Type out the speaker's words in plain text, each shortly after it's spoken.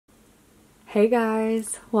Hey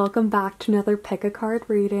guys, welcome back to another pick a card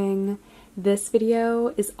reading. This video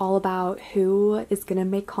is all about who is gonna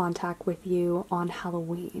make contact with you on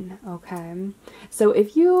Halloween, okay? So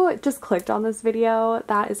if you just clicked on this video,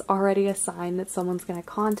 that is already a sign that someone's gonna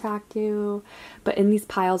contact you. But in these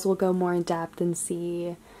piles, we'll go more in depth and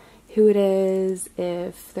see who it is,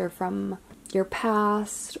 if they're from your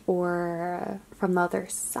past or from the other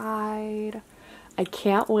side. I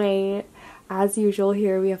can't wait. As usual,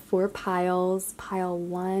 here we have 4 piles, pile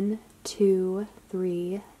 1, 2,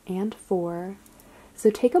 3, and 4. So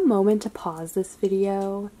take a moment to pause this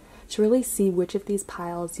video to really see which of these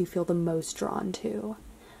piles you feel the most drawn to.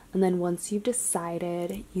 And then once you've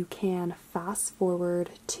decided, you can fast forward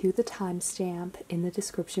to the timestamp in the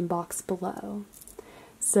description box below.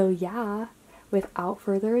 So yeah, without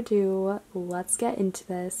further ado, let's get into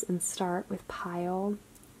this and start with pile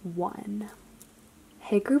 1.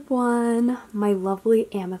 Hey group 1, my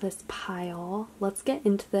lovely amethyst pile. Let's get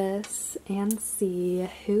into this and see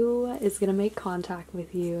who is gonna make contact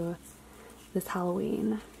with you this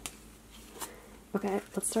Halloween. Okay,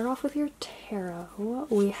 let's start off with your tarot.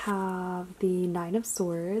 We have the Nine of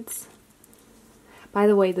Swords. By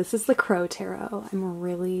the way, this is the Crow Tarot. I'm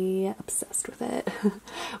really obsessed with it.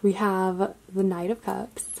 We have the Knight of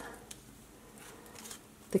Cups,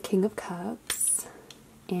 the King of Cups,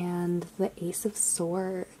 and the Ace of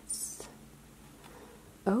Swords.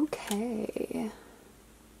 Okay.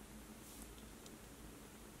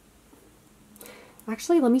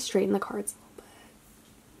 Actually, let me straighten the cards a little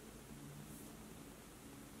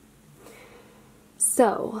bit.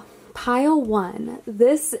 So, pile 1.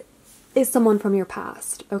 This is someone from your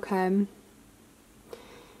past, okay?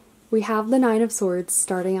 We have the Nine of Swords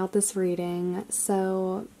starting out this reading,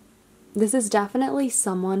 so this is definitely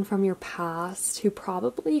someone from your past who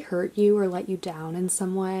probably hurt you or let you down in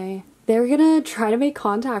some way. They're gonna try to make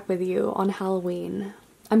contact with you on Halloween.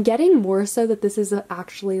 I'm getting more so that this is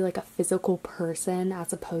actually like a physical person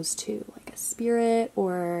as opposed to like a spirit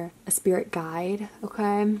or a spirit guide,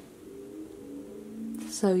 okay?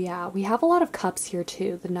 So yeah, we have a lot of cups here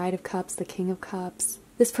too. The Knight of Cups, the King of Cups.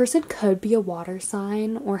 This person could be a water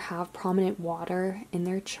sign or have prominent water in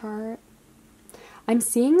their chart. I'm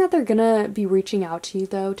seeing that they're gonna be reaching out to you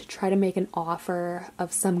though to try to make an offer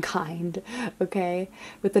of some kind, okay?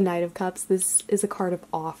 With the Knight of Cups, this is a card of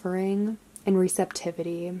offering and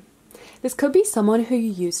receptivity. This could be someone who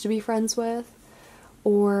you used to be friends with,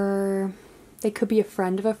 or they could be a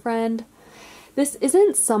friend of a friend. This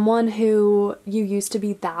isn't someone who you used to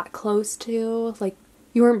be that close to, like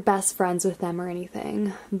you weren't best friends with them or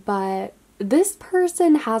anything, but this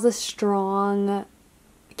person has a strong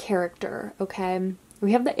character, okay?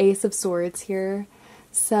 We have the Ace of Swords here,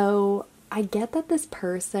 so I get that this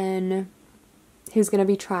person who's gonna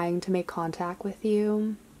be trying to make contact with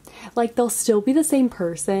you, like they'll still be the same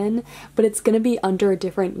person, but it's gonna be under a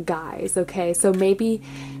different guise, okay? So maybe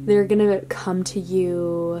they're gonna come to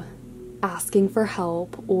you asking for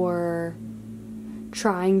help or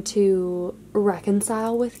trying to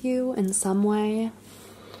reconcile with you in some way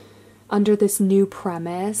under this new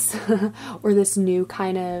premise or this new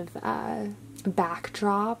kind of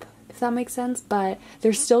backdrop, if that makes sense, but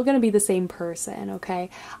they're still going to be the same person, okay?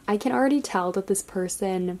 I can already tell that this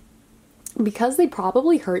person, because they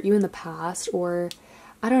probably hurt you in the past, or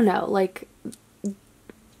I don't know, like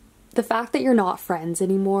the fact that you're not friends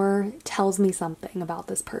anymore tells me something about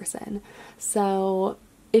this person. So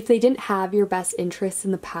if they didn't have your best interests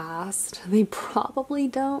in the past, they probably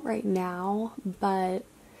don't right now, but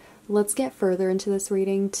let's get further into this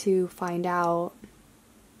reading to find out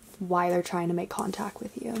why they're trying to make contact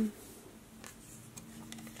with you.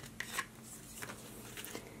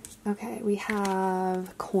 Okay, we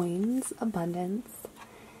have coins, abundance,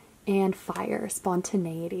 and fire,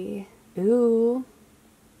 spontaneity. Ooh.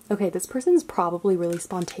 Okay, this person's probably really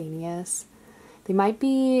spontaneous. They might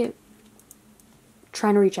be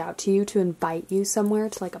trying to reach out to you to invite you somewhere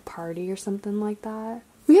to like a party or something like that.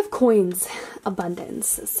 We have coins,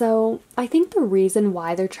 abundance. So I think the reason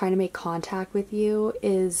why they're trying to make contact with you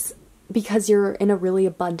is because you're in a really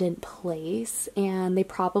abundant place and they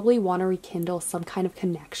probably want to rekindle some kind of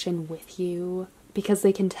connection with you because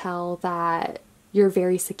they can tell that you're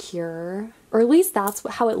very secure, or at least that's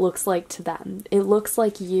how it looks like to them. It looks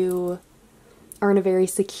like you are in a very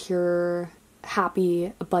secure,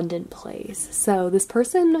 happy, abundant place. So this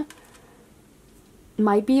person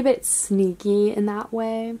might be a bit sneaky in that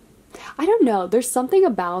way. I don't know. There's something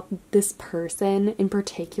about this person in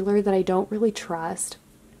particular that I don't really trust.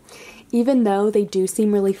 Even though they do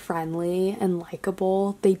seem really friendly and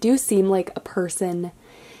likable, they do seem like a person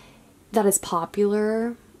that is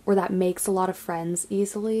popular or that makes a lot of friends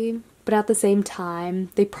easily. but at the same time,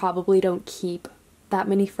 they probably don't keep that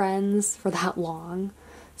many friends for that long.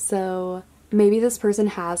 So maybe this person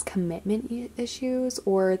has commitment issues,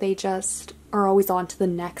 or they just are always on to the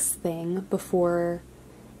next thing before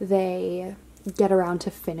they get around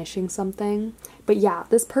to finishing something. But yeah,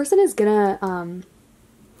 this person is gonna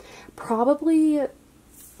probably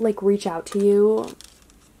like reach out to you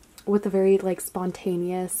with a very like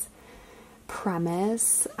spontaneous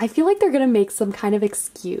premise. I feel like they're gonna make some kind of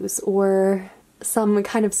excuse or some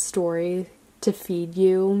kind of story to feed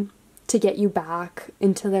you, to get you back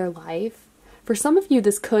into their life. For some of you,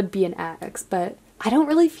 this could be an ex, but I don't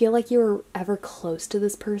really feel like you were ever close to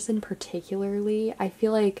this person particularly. I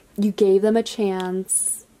feel like you gave them a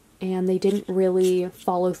chance and they didn't really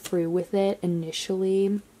follow through with it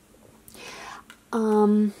initially.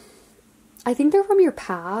 I think they're from your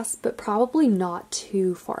past, but probably not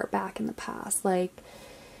too far back in the past. Like,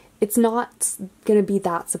 it's not gonna be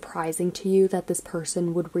that surprising to you that this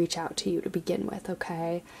person would reach out to you to begin with,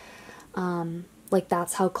 okay? Like,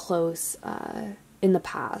 that's how close, in the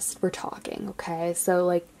past we're talking, okay? So,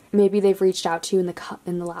 like, maybe they've reached out to you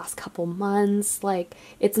in the last couple months. Like,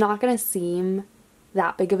 it's not gonna seem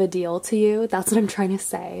that big of a deal to you. That's what I'm trying to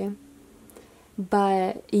say.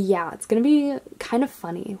 But yeah, it's gonna be kind of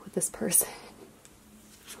funny with this person.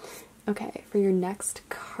 Okay, for your next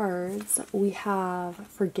cards, we have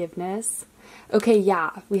forgiveness. Okay,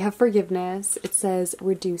 yeah, we have forgiveness. It says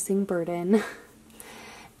reducing burden.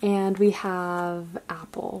 And we have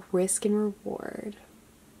apple, risk and reward.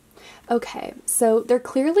 Okay, so they're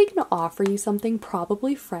clearly going to offer you something,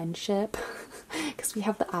 probably friendship, because we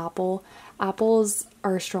have the apple. Apples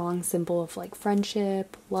are a strong symbol of like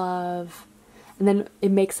friendship, love, and then it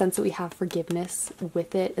makes sense that we have forgiveness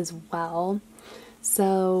with it as well.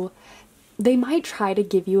 So they might try to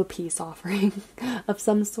give you a peace offering of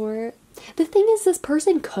some sort. The thing is, this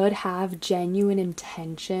person could have genuine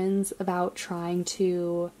intentions about trying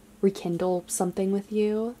to rekindle something with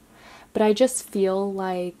you, but I just feel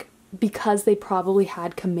like because they probably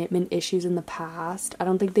had commitment issues in the past, I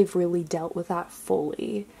don't think they've really dealt with that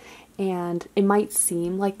fully. And it might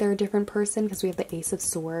seem like they're a different person because we have the Ace of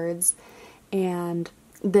Swords, and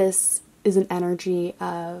this is an energy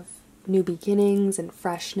of new beginnings and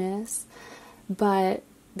freshness, but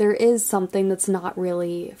there is something that's not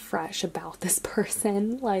really fresh about this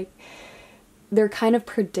person. Like, they're kind of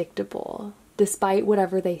predictable. Despite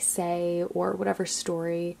whatever they say or whatever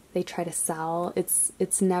story they try to sell,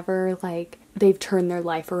 it's never like they've turned their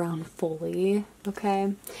life around fully,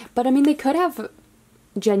 okay? But I mean, they could have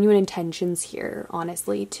genuine intentions here,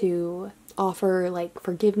 honestly, to offer like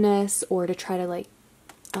forgiveness or to try to like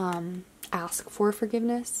ask for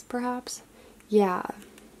forgiveness, perhaps. Yeah.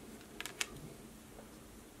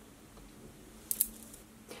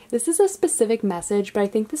 This is a specific message, but I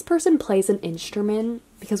think this person plays an instrument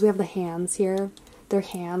because we have the hands here. Their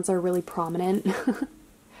hands are really prominent.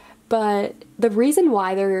 But the reason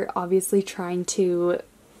why they're obviously trying to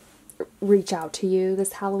reach out to you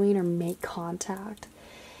this Halloween or make contact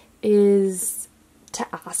is to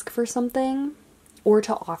ask for something or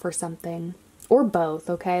to offer something, or both,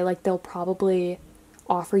 okay? Like, they'll probably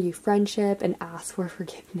offer you friendship and ask for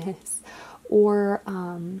forgiveness, or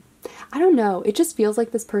I don't know, it just feels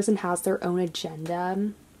like this person has their own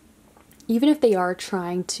agenda. Even if they are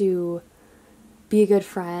trying to be a good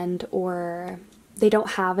friend or they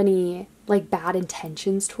don't have any like bad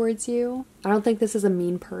intentions towards you, I don't think this is a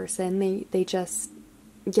mean person. They just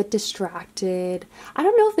get distracted. I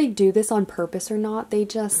don't know if they do this on purpose or not. They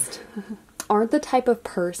just aren't the type of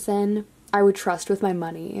person I would trust with my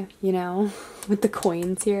money, you know, with the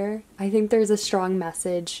coins here. I think there's a strong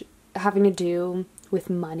message having to do with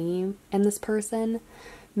money and this person.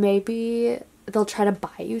 Maybe they'll try to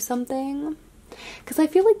buy you something, because I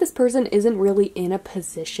feel like this person isn't really in a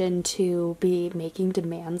position to be making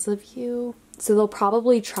demands of you. So they'll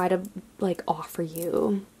probably try to like offer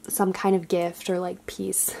you some kind of gift or like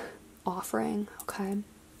peace offering, okay?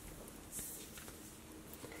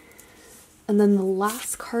 And then the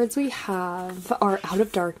last cards we have are Out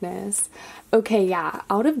of Darkness. Okay, yeah,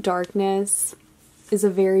 Out of Darkness is a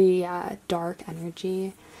very dark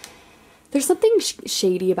energy. There's something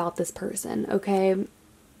shady about this person, okay?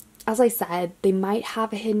 As I said, they might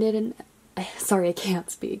have a hidden, sorry, I can't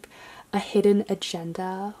speak, a hidden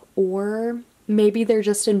agenda, or maybe they're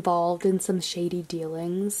just involved in some shady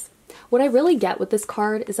dealings. What I really get with this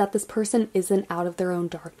card is that this person isn't out of their own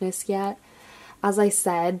darkness yet. As I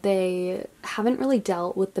said, they haven't really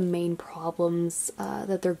dealt with the main problems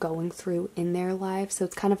that they're going through in their life, so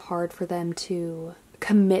it's kind of hard for them to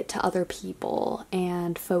commit to other people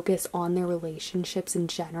and focus on their relationships in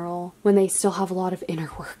general when they still have a lot of inner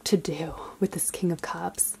work to do with this King of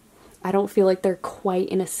Cups. I don't feel like they're quite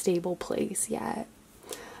in a stable place yet.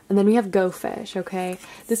 And then we have Go Fish, okay?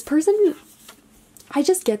 This person, I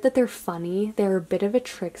just get that they're funny. They're a bit of a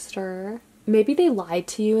trickster. Maybe they lied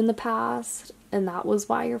to you in the past and that was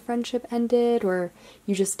why your friendship ended, or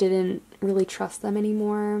you just didn't really trust them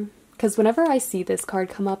anymore. Because whenever I see this card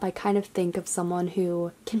come up, I kind of think of someone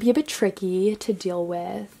who can be a bit tricky to deal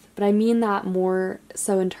with. But I mean that more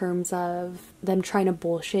so in terms of them trying to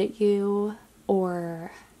bullshit you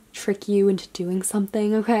or trick you into doing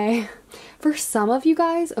something, okay? For some of you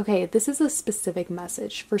guys, okay, this is a specific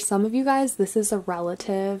message. For some of you guys, this is a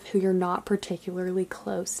relative who you're not particularly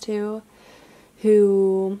close to,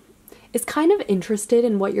 who is kind of interested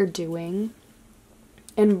in what you're doing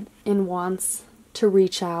and wants to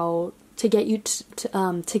reach out to get you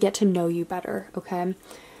to get to know you better, okay?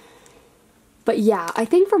 But yeah, I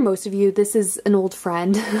think for most of you, this is an old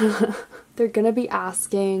friend. They're gonna be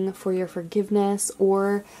asking for your forgiveness,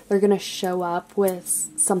 or they're gonna show up with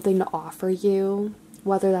something to offer you,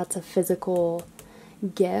 whether that's a physical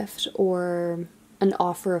gift or an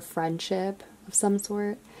offer of friendship of some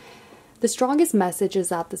sort. The strongest message is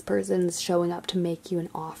that this person is showing up to make you an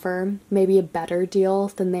offer, maybe a better deal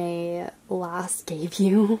than they last gave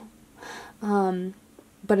you.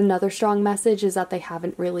 But another strong message is that they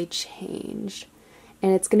haven't really changed.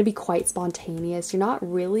 And it's going to be quite spontaneous. You're not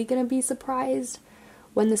really going to be surprised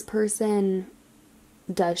when this person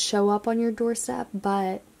does show up on your doorstep,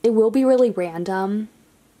 but it will be really random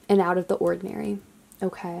and out of the ordinary,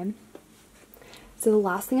 okay? So the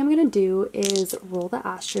last thing I'm going to do is roll the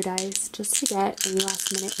Astro Dice just to get any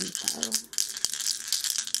last minute info.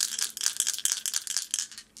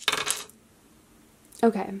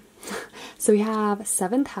 Okay, so we have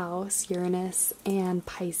 7th house, Uranus, and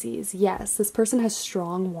Pisces. Yes, this person has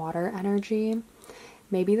strong water energy.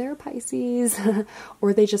 Maybe they're a Pisces,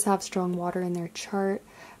 or they just have strong water in their chart.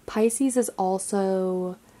 Pisces is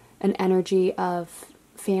also an energy of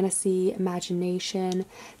fantasy, imagination.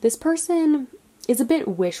 This person is a bit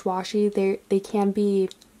wish-washy. They can be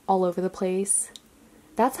all over the place.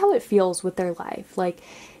 That's how it feels with their life. Like,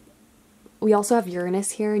 we also have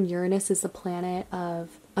Uranus here, and Uranus is the planet of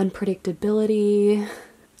unpredictability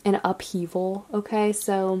and upheaval, okay?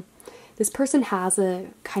 So this person has a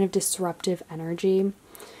kind of disruptive energy.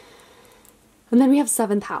 And then we have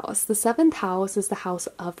 7th house. The 7th house is the house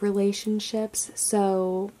of relationships,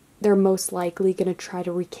 so they're most likely going to try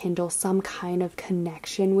to rekindle some kind of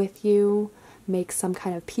connection with you, make some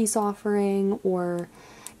kind of peace offering, or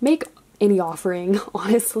make any offering,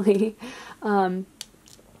 honestly.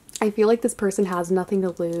 I feel like this person has nothing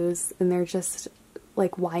to lose, and they're just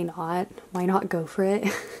like, why not? Why not go for it?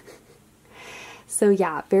 So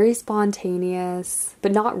yeah, very spontaneous,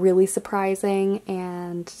 but not really surprising.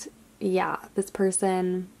 And yeah, this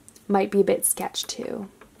person might be a bit sketch too,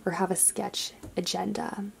 or have a sketch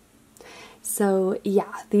agenda. So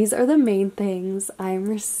yeah, these are the main things I'm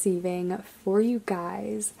receiving for you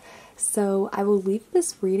guys. So I will leave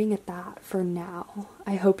this reading at that for now.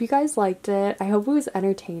 I hope you guys liked it. I hope it was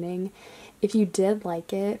entertaining. If you did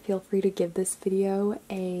like it, feel free to give this video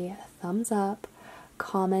a thumbs up,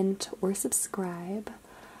 comment, or subscribe.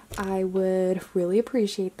 I would really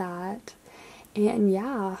appreciate that. And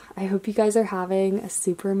yeah, I hope you guys are having a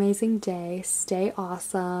super amazing day. Stay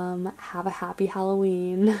awesome. Have a happy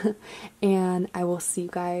Halloween. And I will see you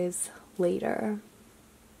guys later.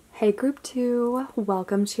 Hey group 2,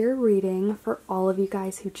 welcome to your reading for all of you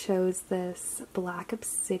guys who chose this Black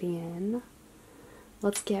Obsidian.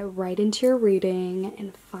 Let's get right into your reading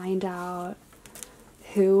and find out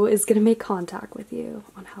who is going to make contact with you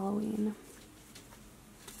on Halloween.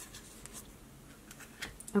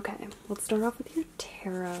 Okay, let's start off with your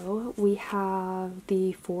tarot. We have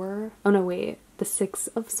the the 6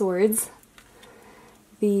 of Swords,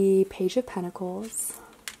 the Page of Pentacles,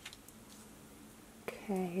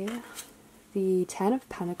 okay, the 10 of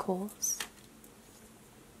Pentacles,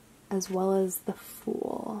 as well as the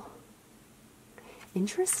Fool.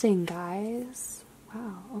 Interesting, guys.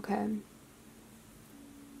 Wow, okay.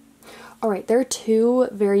 Alright, there are 2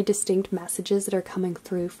 very distinct messages that are coming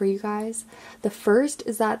through for you guys. The first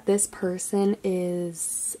is that this person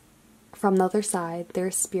is from the other side,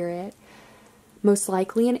 their spirit, most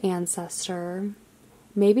likely an ancestor,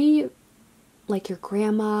 maybe like your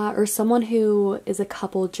grandma or someone who is a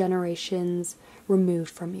couple generations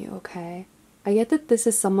removed from you, okay? I get that this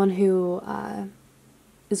is someone who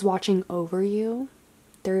is watching over you.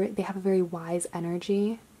 They have a very wise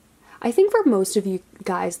energy. I think for most of you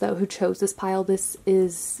guys, though, who chose this pile, this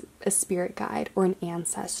is a spirit guide or an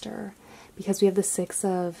ancestor, because we have the Six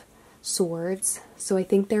of Swords. So I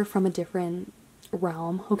think they're from a different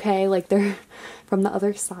realm, okay? Like they're from the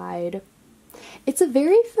other side. It's a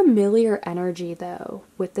very familiar energy, though,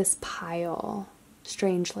 with this pile,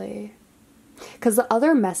 strangely. Because the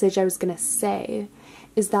other message I was going to say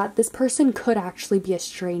is that this person could actually be a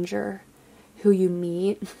stranger who you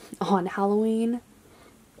meet on Halloween.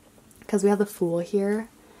 Because we have the Fool here.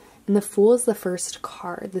 And the Fool is the first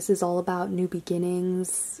card. This is all about new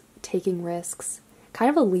beginnings, taking risks. Kind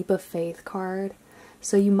of a leap of faith card.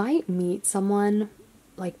 So you might meet someone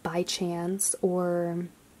like by chance, or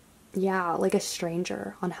yeah, like a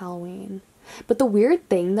stranger on Halloween. But the weird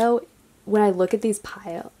thing, though, when I look at these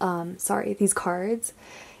these cards,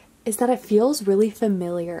 is that it feels really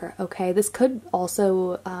familiar, okay? This could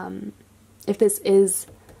also, if this is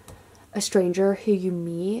a stranger who you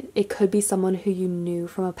meet, it could be someone who you knew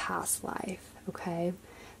from a past life, okay?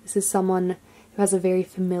 This is someone who has a very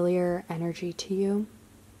familiar energy to you.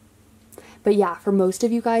 But yeah, for most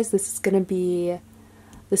of you guys, this is going to be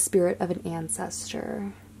the spirit of an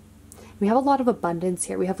ancestor. We have a lot of abundance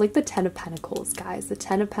here. We have like the Ten of Pentacles, guys. The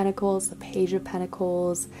Ten of Pentacles, the Page of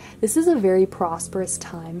Pentacles. This is a very prosperous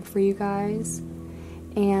time for you guys.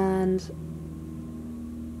 And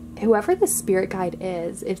whoever the spirit guide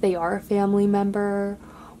is, if they are a family member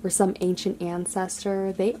or some ancient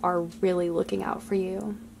ancestor, they are really looking out for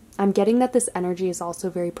you. I'm getting that this energy is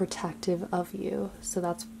also very protective of you. So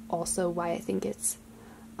that's also why I think it's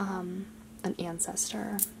an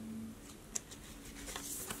ancestor.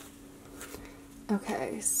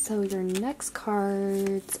 Okay, so your next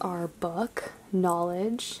cards are Book,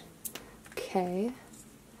 Knowledge, okay,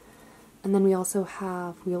 and then we also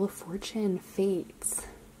have Wheel of Fortune, Fates.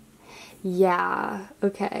 Yeah,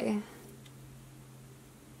 okay.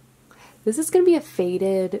 This is going to be a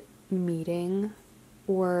fated meeting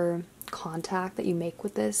or contact that you make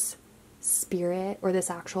with this spirit or this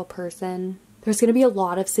actual person. There's going to be a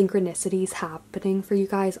lot of synchronicities happening for you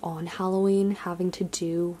guys on Halloween having to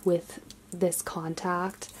do with this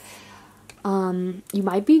contact. You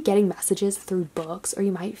might be getting messages through books, or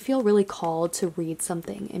you might feel really called to read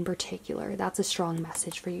something in particular. That's a strong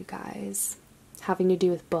message for you guys having to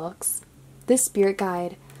do with books. This spirit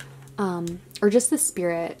guide, or just the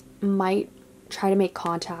spirit, might try to make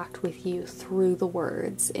contact with you through the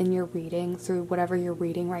words in your reading, through whatever you're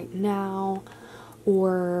reading right now,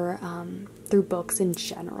 or through books in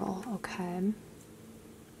general, okay?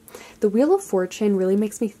 The Wheel of Fortune really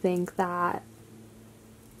makes me think that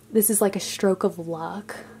this is like a stroke of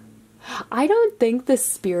luck. I don't think the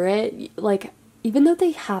spirit, like, even though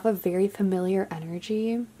they have a very familiar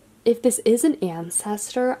energy, if this is an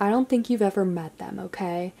ancestor, I don't think you've ever met them,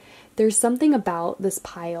 okay? There's something about this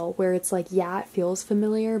pile where it's like, yeah, it feels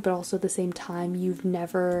familiar, but also at the same time, you've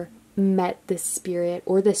never met this spirit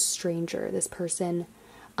or this stranger, this person,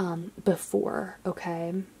 before,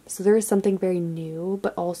 okay? So there is something very new,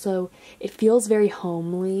 but also it feels very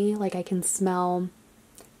homely. Like I can smell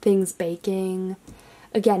things baking.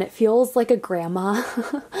 Again, it feels like a grandma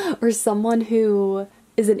or someone who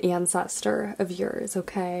is an ancestor of yours,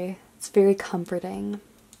 okay? It's very comforting.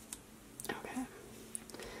 Okay.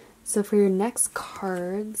 So for your next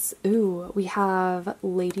cards, ooh, we have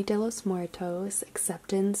Lady de los Muertos,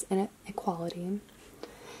 Acceptance and Equality.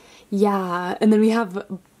 Yeah, and then we have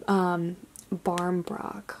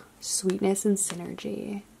Barmbrook, Sweetness and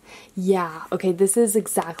Synergy. Yeah, okay, this is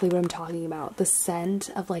exactly what I'm talking about. The scent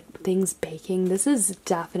of like things baking. This is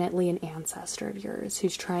definitely an ancestor of yours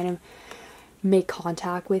who's trying to make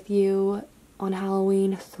contact with you on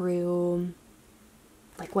Halloween through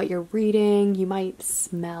like what you're reading. You might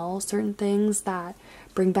smell certain things that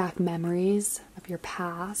bring back memories of your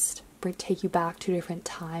past, take you back to a different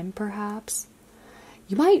time perhaps.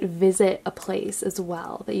 You might visit a place as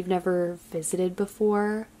well that you've never visited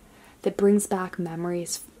before that brings back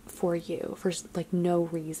memories for you for like no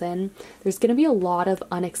reason. There's going to be a lot of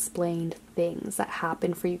unexplained things that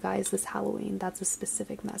happen for you guys this Halloween. That's a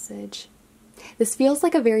specific message. This feels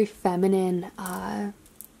like a very feminine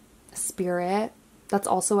spirit. That's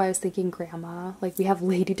also why I was thinking grandma. Like we have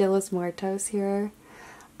Lady de los Muertos here.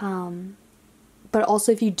 But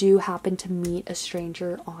also if you do happen to meet a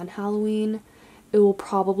stranger on Halloween, it will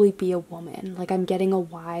probably be a woman. Like I'm getting a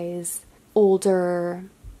wise, older,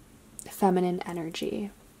 feminine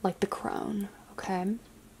energy, like the crone, okay?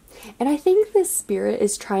 And I think this spirit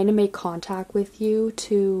is trying to make contact with you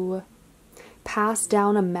to pass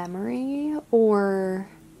down a memory or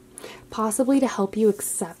possibly to help you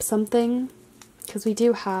accept something, because we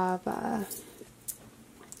do have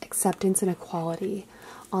acceptance and equality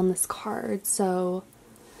on this card. So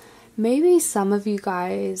maybe some of you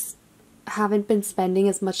guys haven't been spending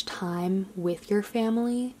as much time with your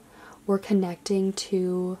family or connecting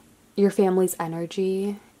to your family's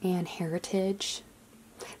energy and heritage.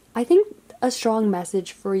 I think a strong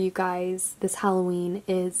message for you guys this Halloween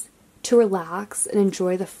is to relax and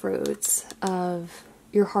enjoy the fruits of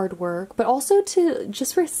your hard work, but also to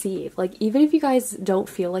just receive. Like, even if you guys don't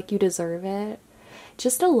feel like you deserve it,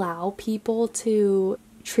 just allow people to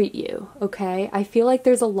treat you, okay? I feel like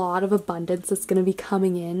there's a lot of abundance that's going to be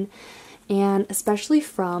coming in, and especially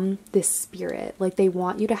from this spirit. Like, they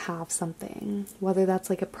want you to have something, whether that's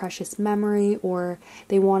like a precious memory or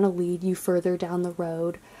they want to lead you further down the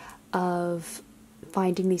road of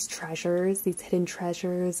finding these treasures, these hidden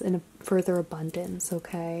treasures in a further abundance,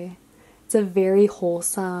 okay? It's a very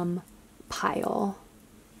wholesome pile.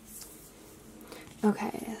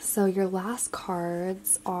 Okay, so your last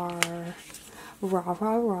cards are rah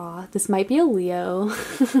rah rah. This might be a Leo.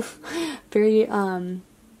 Very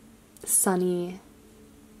sunny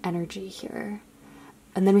energy here.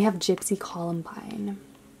 And then we have Gypsy Columbine.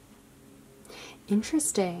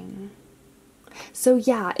 Interesting. So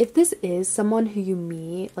yeah, if this is someone who you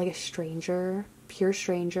meet, like a stranger, pure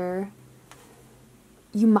stranger,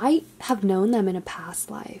 you might have known them in a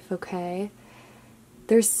past life, okay?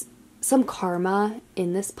 There's some karma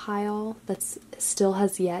in this pile that still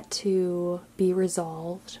has yet to be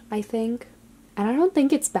resolved, I think. And I don't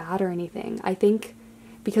think it's bad or anything. I think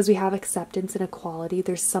because we have acceptance and equality,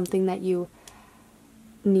 there's something that you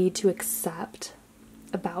need to accept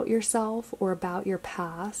about yourself or about your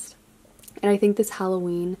past. And I think this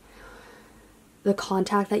Halloween, the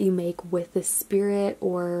contact that you make with this spirit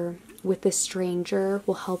or with this stranger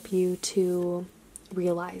will help you to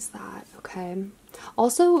realize that, okay?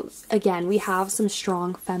 Also, again, we have some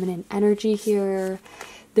strong feminine energy here.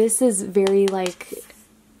 This is very like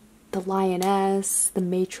the lioness, the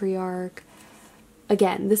matriarch.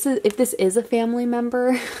 Again, this is, if this is a family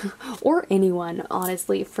member or anyone,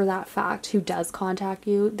 honestly, for that fact, who does contact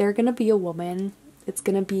you, they're gonna be a woman. It's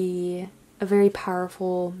gonna be a very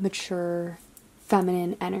powerful, mature,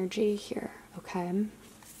 feminine energy here, okay?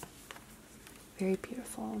 Very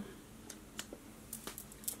beautiful.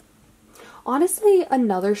 Honestly,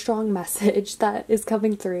 another strong message that is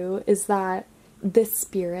coming through is that this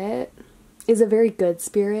spirit is a very good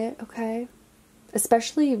spirit, okay?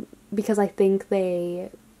 Especially because I think they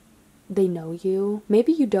know you.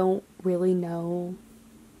 Maybe you don't really know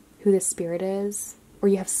who this spirit is, or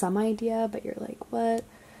you have some idea, but you're like, what?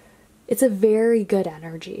 It's a very good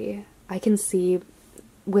energy. I can see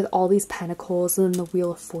with all these pentacles and the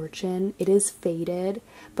Wheel of Fortune, it is faded,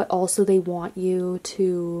 but also they want you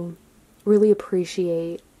to really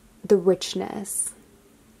appreciate the richness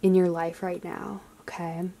in your life right now,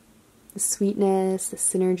 okay? The sweetness, the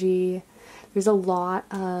synergy. There's a lot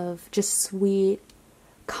of just sweet,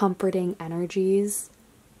 comforting energies.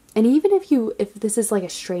 And even if this is like a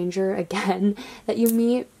stranger, again, that you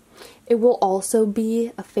meet, it will also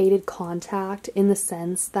be a faded contact in the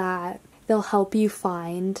sense that they'll help you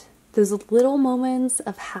find those little moments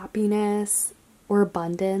of happiness or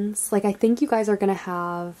abundance. Like, I think you guys are going to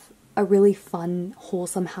have a really fun,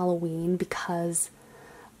 wholesome Halloween because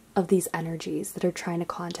of these energies that are trying to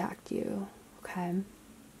contact you, okay?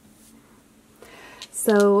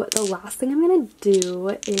 So the last thing I'm going to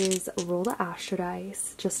do is roll the Astro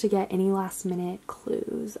Dice just to get any last minute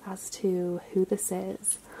clues as to who this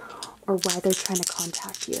is or why they're trying to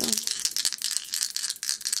contact you.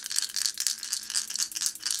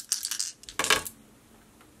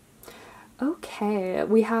 Okay,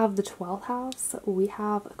 we have the 12th house, we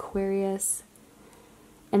have Aquarius,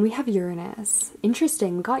 and we have Uranus.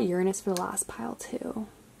 Interesting, we got Uranus for the last pile too.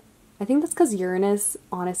 I think that's because Uranus,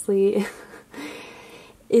 honestly,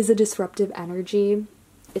 is a disruptive energy.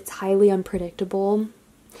 It's highly unpredictable.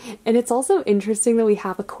 And it's also interesting that we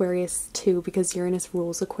have Aquarius too, because Uranus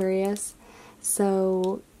rules Aquarius.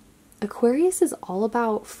 So Aquarius is all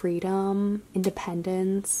about freedom,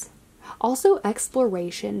 independence, also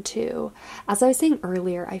exploration too. As I was saying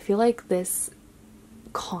earlier, I feel like this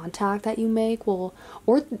contact that you make will,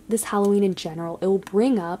 or this Halloween in general, it will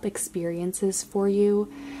bring up experiences for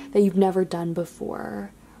you that you've never done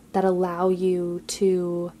before, that allow you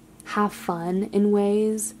to have fun in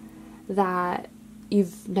ways that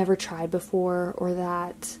you've never tried before or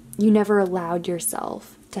that you never allowed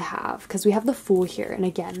yourself to have. Because we have the Fool here, and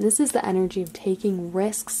again, this is the energy of taking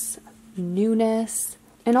risks, newness,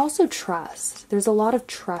 and also trust. There's a lot of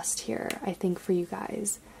trust here, I think, for you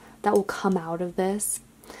guys that will come out of this.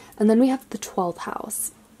 And then we have the 12th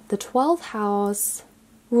house. The 12th house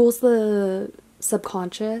rules the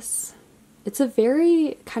subconscious. It's a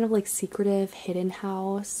very kind of like secretive, hidden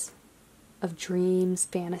house of dreams,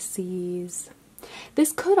 fantasies.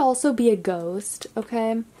 This could also be a ghost,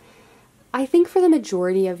 okay? I think for the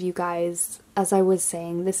majority of you guys, as I was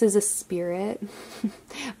saying, this is a spirit,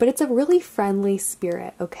 but it's a really friendly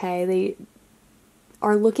spirit, okay? They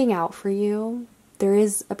are looking out for you. There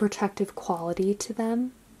is a protective quality to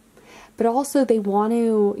them, but also they want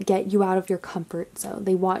to get you out of your comfort zone.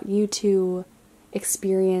 They want you to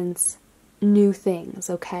experience new things,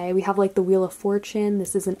 okay? We have like the Wheel of Fortune.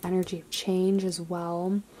 This is an energy of change as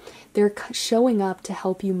well. They're showing up to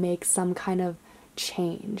help you make some kind of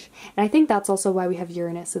change. And I think that's also why we have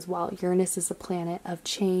Uranus as well. Uranus is a planet of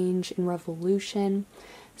change and revolution.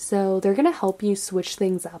 So they're going to help you switch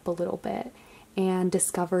things up a little bit and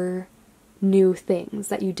discover new things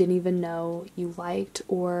that you didn't even know you liked,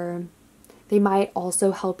 or they might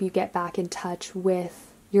also help you get back in touch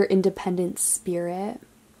with your independent spirit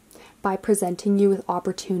by presenting you with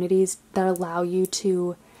opportunities that allow you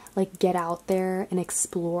to like get out there and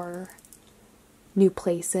explore new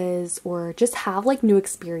places or just have like new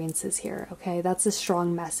experiences here, okay? That's a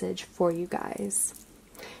strong message for you guys.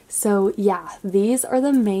 So yeah, these are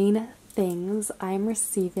the main things I'm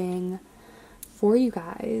receiving for you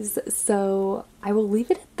guys. So I will leave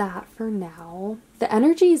it at that for now. The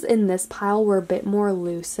energies in this pile were a bit more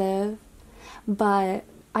elusive, but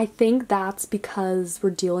I think that's because we're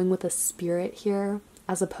dealing with a spirit here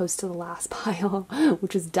as opposed to the last pile,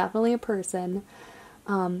 which is definitely a person.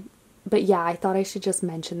 But yeah, I thought I should just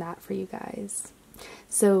mention that for you guys.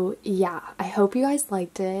 So yeah, I hope you guys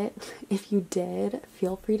liked it. If you did,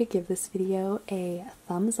 feel free to give this video a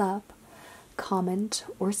thumbs up, comment,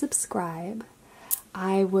 or subscribe.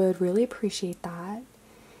 I would really appreciate that.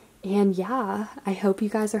 And yeah, I hope you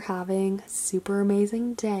guys are having a super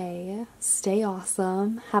amazing day. Stay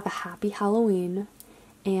awesome. Have a happy Halloween.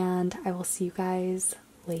 And I will see you guys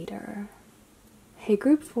later. Hey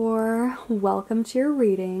group 4, welcome to your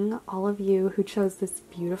reading. All of you who chose this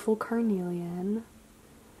beautiful carnelian.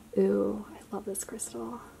 Ooh, I love this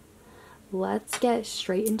crystal. Let's get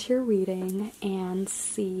straight into your reading and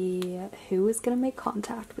see who is going to make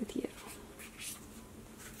contact with you.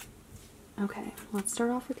 Okay, let's start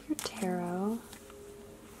off with your tarot.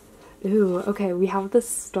 Ooh, okay, we have the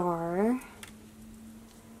Star,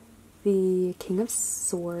 the King of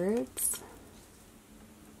Swords,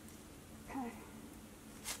 okay,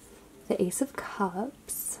 the Ace of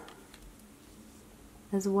Cups,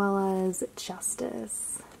 as well as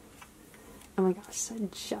Justice. Oh my gosh,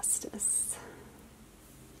 Justice.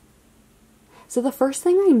 So the first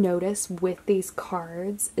thing I notice with these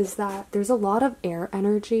cards is that there's a lot of air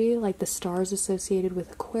energy, like the Star is associated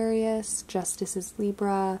with Aquarius, Justice is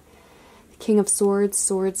Libra, the King of Swords,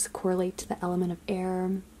 swords correlate to the element of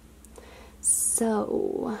air.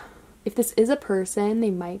 So if this is a person,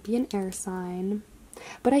 they might be an air sign.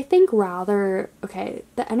 But I think rather, okay,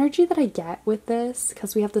 the energy that I get with this,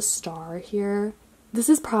 because we have the Star here, this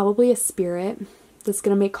is probably a spirit that's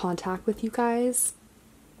going to make contact with you guys.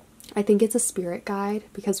 I think it's a spirit guide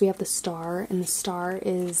because we have the Star, and the Star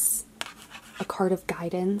is a card of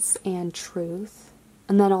guidance and truth.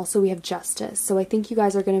 And then also we have Justice. So I think you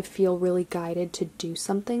guys are going to feel really guided to do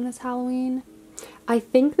something this Halloween. I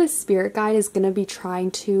think the spirit guide is going to be trying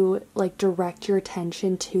to like direct your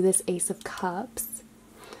attention to this Ace of Cups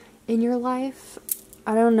in your life.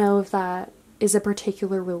 I don't know if that is a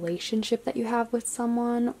particular relationship that you have with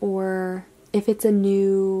someone or if it's a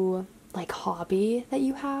new like hobby that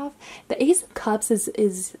you have. The Ace of Cups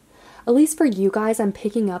is at least for you guys, I'm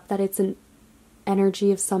picking up that it's an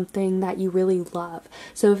energy of something that you really love.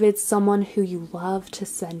 So if it's someone who you love to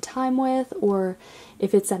spend time with, or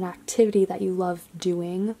if it's an activity that you love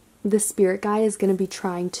doing, the spirit guide is going to be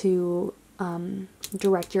trying to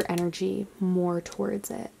direct your energy more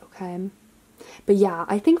towards it, okay? But yeah,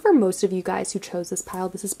 I think for most of you guys who chose this pile,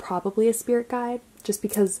 this is probably a spirit guide, just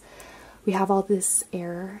because we have all this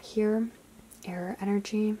air here, air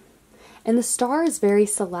energy. And the Star is very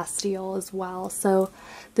celestial as well, so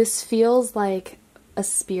this feels like a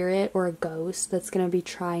spirit or a ghost that's going to be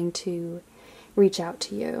trying to reach out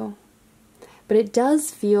to you. But it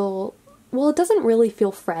does feel, well, it doesn't really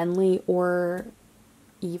feel friendly or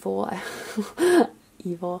evil.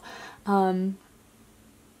 Evil.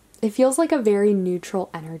 It feels like a very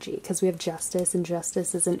neutral energy because we have Justice, and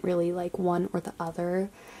Justice isn't really like one or the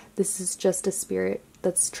other. This is just a spirit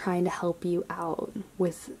that's trying to help you out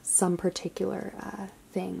with some particular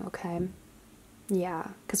thing, okay? Yeah,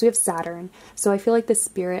 because we have Saturn. So I feel like the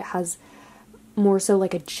spirit has more so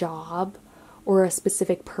like a job or a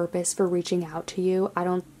specific purpose for reaching out to you. I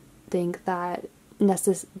don't think that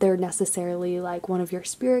they're necessarily like one of your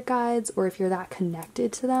spirit guides, or if you're that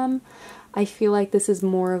connected to them. I feel like this is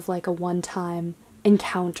more of like a one-time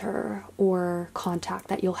encounter or contact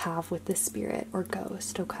that you'll have with this spirit or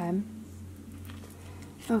ghost, okay?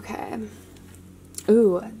 Okay.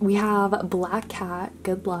 Ooh, we have black cat,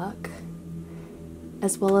 good luck,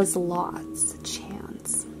 as well as lots,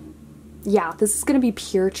 chance. Yeah, this is going to be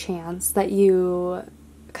pure chance that you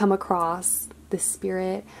come across this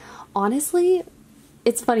spirit. Honestly,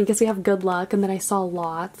 it's funny because we have good luck and then I saw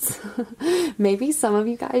lots. Maybe some of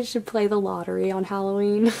you guys should play the lottery on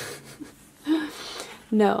Halloween.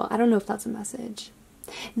 No, I don't know if that's a message.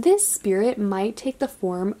 This spirit might take the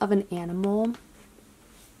form of an animal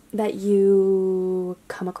that you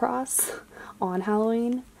come across on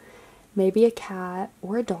Halloween. Maybe a cat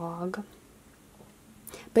or a dog.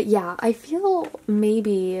 But yeah, I feel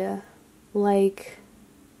maybe like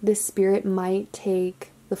this spirit might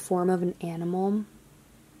take the form of an animal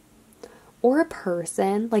or a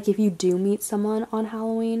person, like if you do meet someone on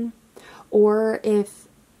Halloween, or if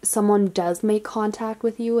someone does make contact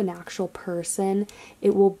with you, an actual person,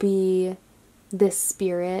 it will be this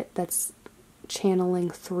spirit that's channeling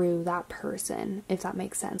through that person, if that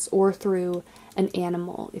makes sense, or through an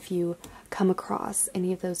animal if you come across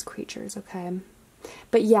any of those creatures, okay?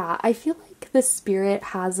 But yeah, I feel like the spirit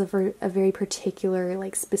has a very particular,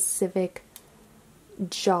 like, specific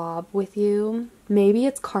job with you. Maybe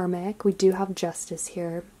it's karmic. We do have justice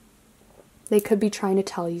here. They could be trying to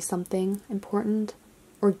tell you something important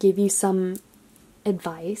or give you some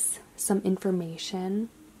advice, some information.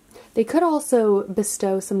 They could also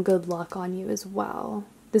bestow some good luck on you as well.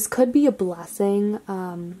 This could be a blessing,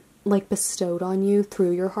 like bestowed on you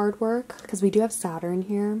through your hard work, because we do have Saturn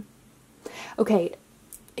here. Okay,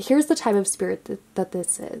 here's the type of spirit that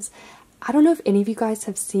this is. I don't know if any of you guys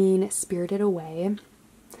have seen Spirited Away,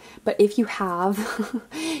 but if you have,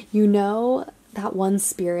 you know that one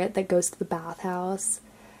spirit that goes to the bathhouse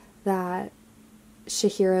that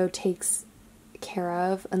Chihiro takes care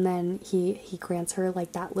of, and then he grants her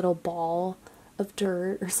like that little ball of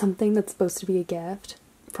dirt or something that's supposed to be a gift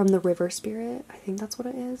from the river spirit. I think that's what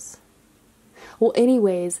it is. Well,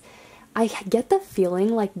 anyways, I get the feeling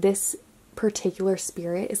like this particular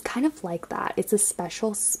spirit is kind of like that. It's a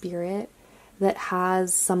special spirit that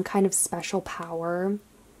has some kind of special power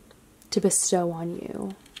to bestow on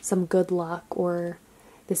you, some good luck, or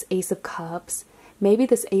this Ace of Cups. Maybe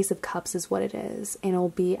this Ace of Cups is what it is, and it'll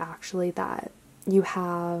be actually that you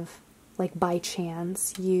have, like, by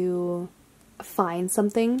chance, you find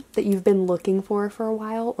something that you've been looking for a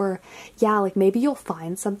while, or yeah, like maybe you'll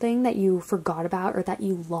find something that you forgot about or that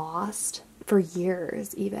you lost for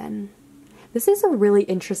years even. This is a really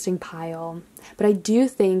interesting pile, but I do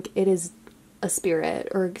think it is a spirit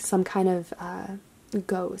or some kind of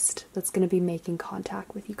ghost that's going to be making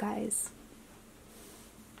contact with you guys.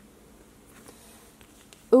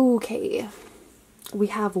 Okay, we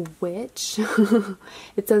have Witch.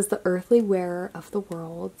 It says the earthly wearer of the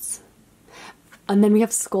worlds. And then we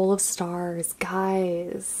have Skull of Stars.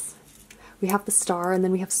 Guys, we have the star and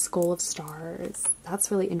then we have Skull of Stars.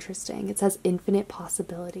 That's really interesting. It says infinite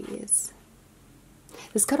possibilities.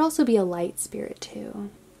 This could also be a light spirit too.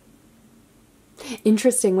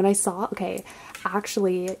 Interesting. When I saw, okay,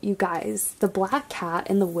 actually, you guys, the Black Cat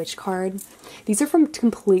and the Witch card, these are from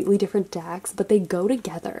completely different decks, but they go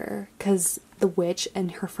together because the Witch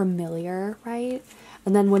and her familiar, right?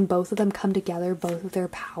 And then when both of them come together, both of their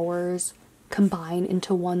powers combine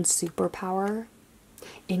into one superpower.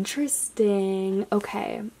 Interesting.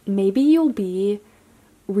 Okay, maybe you'll be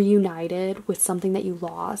reunited with something that you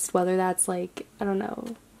lost, whether that's like, I don't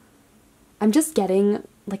know. I'm just getting,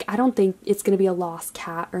 like, I don't think it's going to be a lost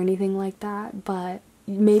cat or anything like that, but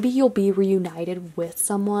maybe you'll be reunited with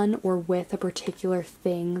someone or with a particular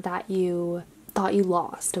thing that you thought you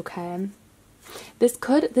lost, okay? This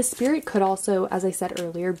spirit could also, as I said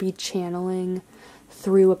earlier, be channeling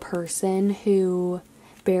through a person who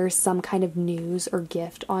bears some kind of news or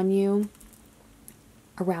gift on you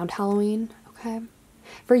around Halloween, okay?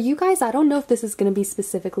 For you guys, I don't know if this is going to be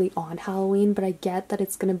specifically on Halloween, but I get that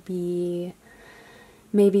it's going to be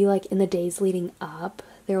maybe like in the days leading up.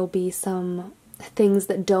 There will be some things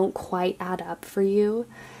that don't quite add up for you.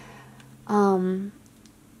 I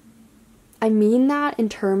mean that in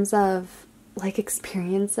terms of like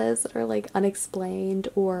experiences that are like unexplained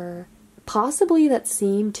or possibly that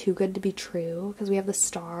seem too good to be true, because we have the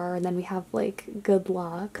star and then we have like good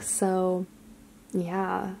luck. So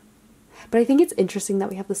yeah. But I think it's interesting that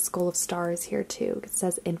we have the Skull of Stars here too. It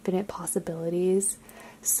says infinite possibilities.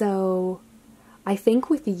 So I think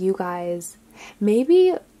with you guys,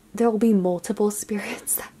 maybe there will be multiple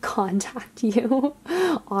spirits that contact you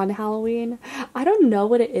on Halloween. I don't know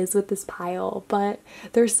what it is with this pile, but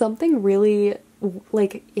there's something really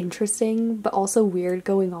like interesting but also weird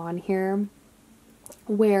going on here,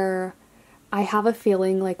 where I have a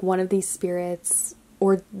feeling like one of these spirits,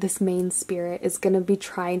 or this main spirit, is going to be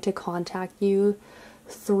trying to contact you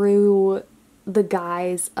through the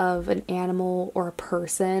guise of an animal or a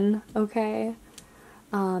person, okay?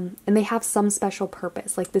 And they have some special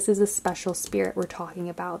purpose. Like, this is a special spirit we're talking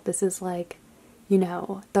about. This is like, you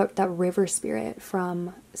know, that river spirit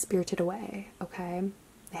from Spirited Away, okay?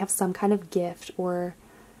 They have some kind of gift or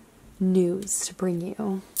news to bring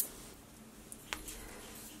you.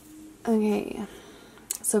 Okay,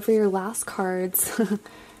 so for your last cards,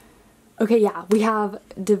 okay, yeah, we have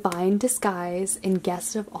Divine Disguise and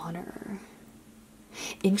Guest of Honor.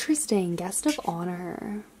 Interesting, Guest of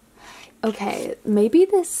Honor. Okay, maybe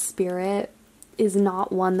this spirit is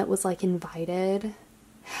not one that was like invited.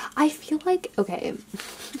 I feel like, okay,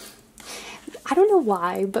 I don't know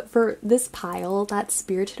why, but for this pile, that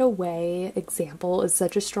Spirited Away example is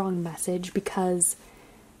such a strong message, because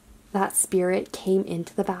that spirit came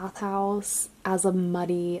into the bathhouse as a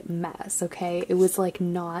muddy mess, okay? It was like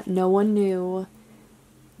no one knew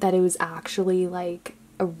that it was actually like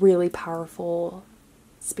a really powerful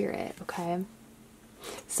spirit, okay?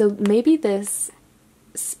 So maybe this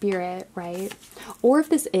spirit, right? Or if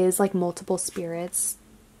this is like multiple spirits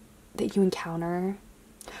that you encounter,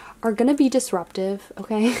 are gonna be disruptive,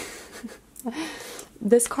 okay?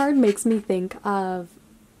 This card makes me think of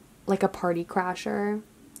like a party crasher.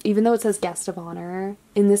 Even though it says Guest of Honor,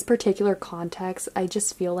 in this particular context, I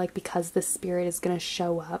just feel like because this spirit is going to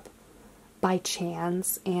show up by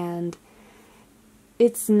chance and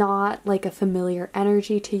it's not like a familiar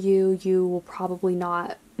energy to you, you will probably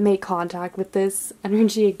not make contact with this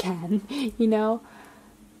energy again, you know?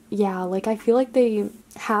 Yeah, like I feel like they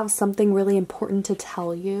have something really important to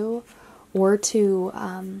tell you or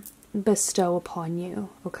to bestow upon you,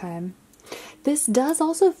 okay? This does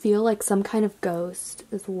also feel like some kind of ghost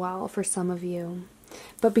as well for some of you.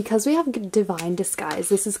 But because we have Divine Disguise,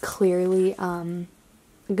 this is clearly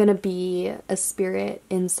gonna be a spirit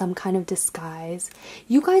in some kind of disguise.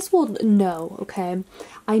 You guys will know, okay?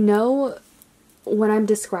 I know when I'm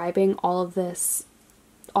describing all of this,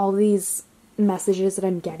 all these messages that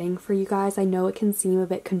I'm getting for you guys, I know it can seem a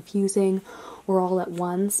bit confusing or all at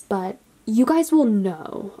once, but you guys will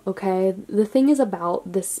know, okay? The thing is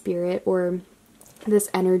about this spirit or this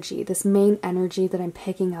energy, this main energy that I'm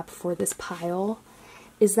picking up for this pile,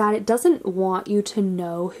 is that it doesn't want you to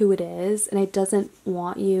know who it is, and it doesn't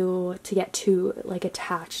want you to get too like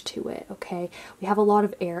attached to it, okay? We have a lot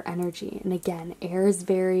of air energy, and again, air is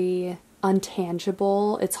very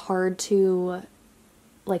untangible. It's hard to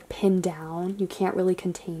like pin down. You can't really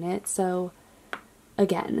contain it. So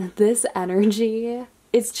again, this energy,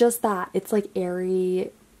 it's just that. It's like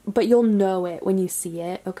airy, but you'll know it when you see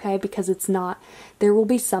it, okay? Because it's not, there will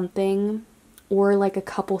be something or like a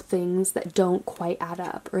couple things that don't quite add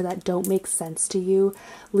up or that don't make sense to you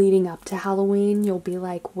leading up to Halloween. You'll be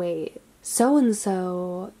like, wait,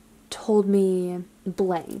 so-and-so told me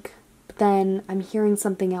blank, but then I'm hearing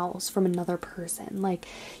something else from another person. Like,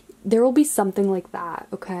 there will be something like that,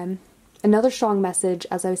 okay? Another strong message,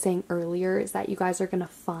 as I was saying earlier, is that you guys are going to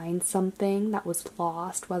find something that was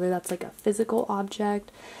lost, whether that's like a physical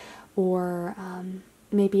object or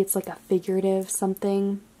maybe it's like a figurative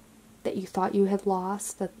something that you thought you had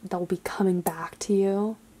lost that will be coming back to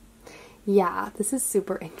you. Yeah, this is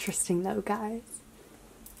super interesting though, guys.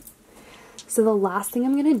 So the last thing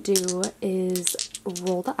I'm going to do is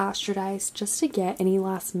roll the Astro Dice just to get any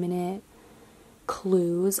last minute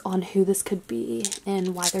clues on who this could be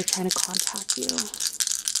and why they're trying to contact you.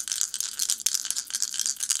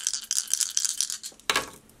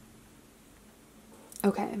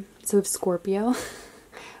 Okay, so we have Scorpio,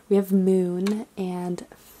 we have Moon, and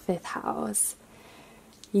 5th house.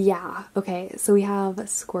 Yeah, okay, so we have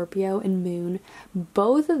Scorpio and Moon.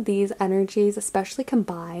 Both of these energies, especially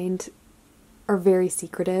combined, are very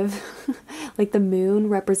secretive. Like the Moon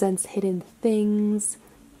represents hidden things,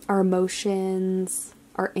 our emotions,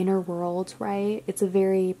 our inner world, right? It's a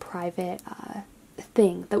very private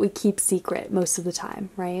thing that we keep secret most of the time,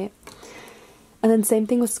 right? And then same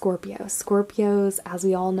thing with Scorpio. Scorpios, as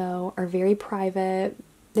we all know, are very private.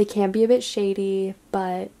 They can be a bit shady,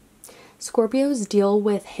 but Scorpios deal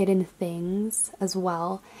with hidden things as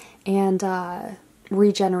well, and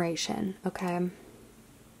regeneration, okay?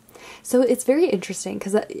 So it's very interesting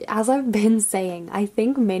because, as I've been saying, I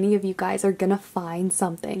think many of you guys are gonna find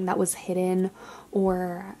something that was hidden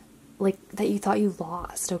or like that you thought you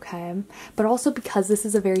lost, okay? But also because this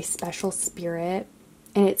is a very special spirit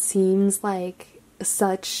and it seems like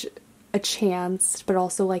such a chance but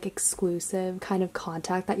also like exclusive kind of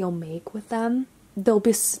contact that you'll make with them, they'll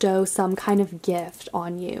bestow some kind of gift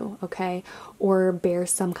on you, okay? Or bear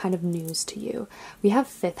some kind of news to you. We have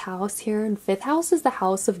 5th house here, and 5th house is the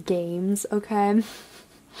house of games, okay?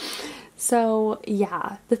 So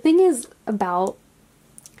yeah, the thing is about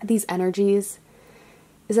these energies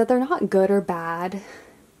is that they're not good or bad.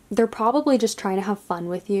 They're probably just trying to have fun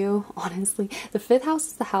with you, honestly. The 5th house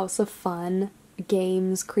is the house of fun,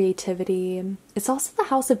 games, creativity. It's also the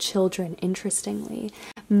house of children, interestingly.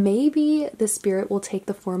 Maybe the spirit will take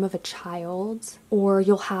the form of a child, or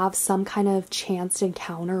you'll have some kind of chanced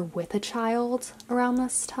encounter with a child around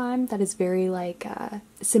this time that is very like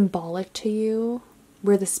symbolic to you,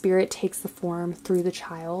 where the spirit takes the form through the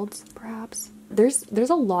child, perhaps. There's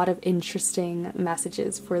a lot of interesting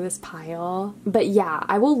messages for this pile. But yeah,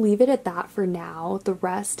 I will leave it at that for now. The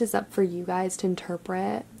rest is up for you guys to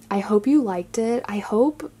interpret. I hope you liked it. I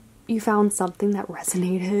hope you found something that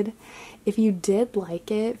resonated. If you did like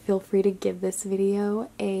it, feel free to give this video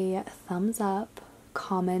a thumbs up,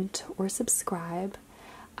 comment, or subscribe.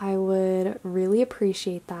 I would really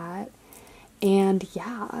appreciate that. And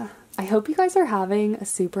yeah, I hope you guys are having a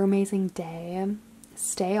super amazing day.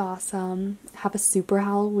 Stay awesome, have a super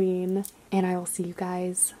Halloween, and I will see you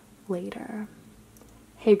guys later.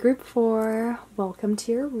 Hey group 4, welcome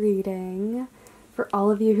to your reading. For all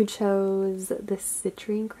of you who chose this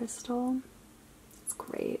citrine crystal, it's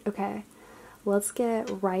great. Okay, let's get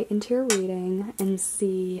right into your reading and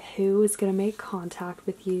see who is going to make contact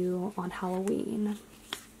with you on Halloween.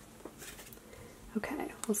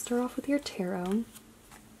 Okay, let's start off with your tarot.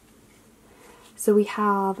 So we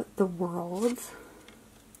have the World,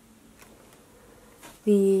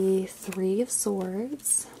 the 3 of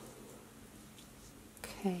Swords,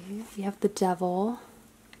 okay, you have the Devil,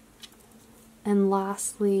 and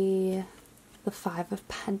lastly, the 5 of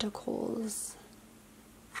Pentacles.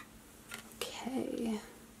 Okay.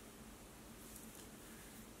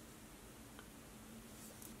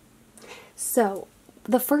 So,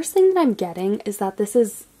 the first thing that I'm getting is that this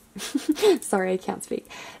is sorry, I can't speak.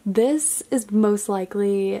 This is most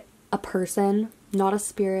likely a person, not a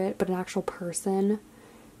spirit, but an actual person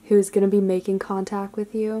who's going to be making contact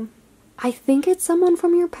with you. I think it's someone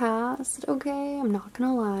from your past, okay? I'm not going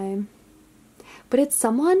to lie. But it's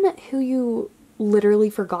someone who you literally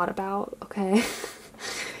forgot about, okay?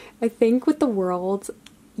 I think with the World,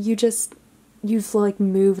 you've like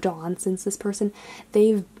moved on since this person.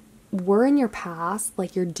 They were in your past,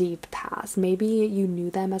 like your deep past. Maybe you knew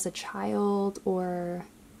them as a child, or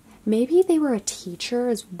maybe they were a teacher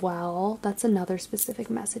as well. That's another specific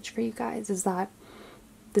message for you guys, is that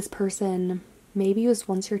this person maybe was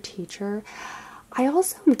once your teacher. I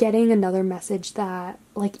also am getting another message that,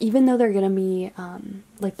 like, even though they're gonna be,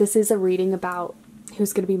 like, this is a reading about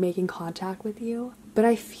who's gonna be making contact with you, but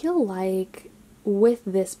I feel like with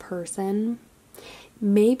this person,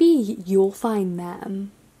 maybe you'll find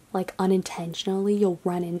them, like, unintentionally, you'll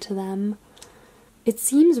run into them. It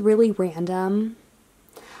seems really random.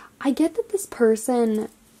 I get that this person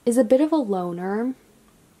is a bit of a loner.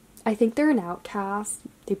 I think they're an outcast.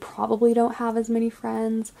 They probably don't have as many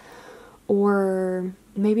friends, or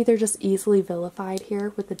maybe they're just easily vilified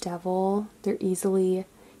here with the Devil. They're easily,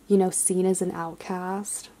 you know, seen as an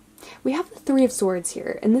outcast. We have the 3 of Swords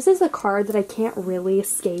here, and this is a card that I can't really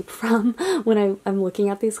escape from when I'm looking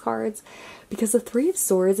at these cards, because the 3 of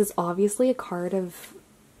Swords is obviously a card of,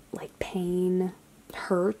 like, pain,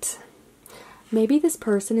 hurt. Maybe this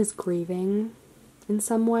person is grieving in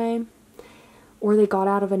some way, or they got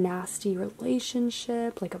out of a nasty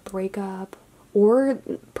relationship, like a breakup, or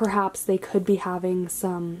perhaps they could be having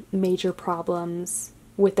some major problems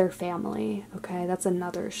with their family, okay? That's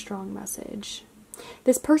another strong message.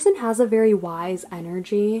 This person has a very wise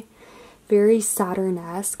energy, very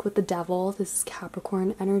Saturn-esque with the Devil. This is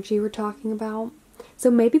Capricorn energy we're talking about. So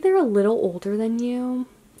maybe they're a little older than you.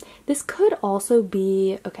 This could also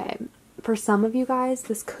be, okay, for some of you guys,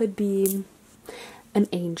 this could be an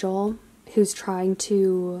angel who's trying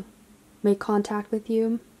to make contact with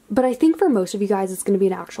you. But I think for most of you guys, it's going to be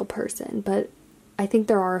an actual person. But I think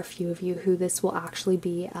there are a few of you who this will actually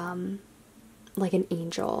be like an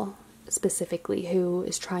angel specifically who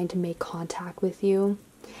is trying to make contact with you.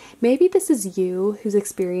 Maybe this is you who's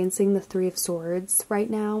experiencing the 3 of Swords right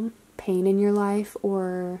now, pain in your life,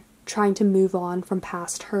 or trying to move on from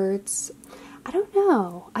past hurts. I don't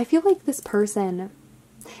know. I feel like this person,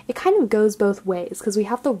 it kind of goes both ways, because we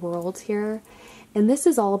have the World here, and this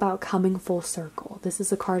is all about coming full circle. This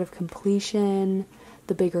is a card of completion.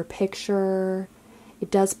 the bigger picture.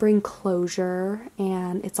 It does bring closure,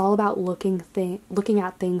 and it's all about looking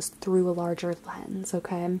at things through a larger lens,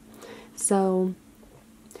 okay? So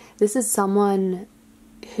this is someone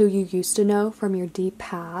who you used to know from your deep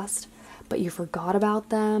past, but you forgot about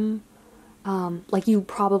them. Like you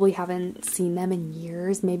probably haven't seen them in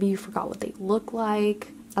years. Maybe you forgot what they look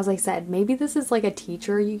like. As I said, maybe this is like a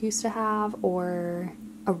teacher you used to have, or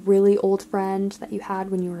a really old friend that you had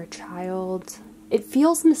when you were a child. It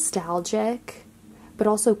feels nostalgic, but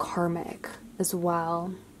also karmic as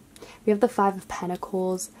well. We have the Five of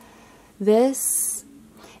Pentacles. This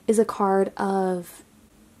is a card of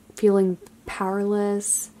feeling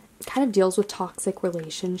powerless. It kind of deals with toxic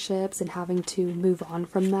relationships and having to move on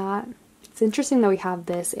from that. It's interesting that we have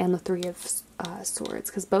this and the Three of Swords,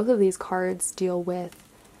 because both of these cards deal with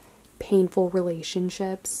painful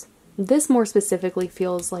relationships. This more specifically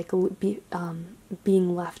feels like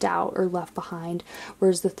being left out or left behind,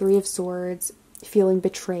 whereas the Three of Swords, feeling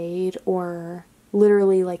betrayed or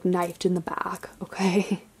literally like knifed in the back,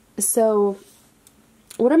 okay? So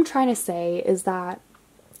what I'm trying to say is that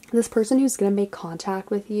this person who's going to make contact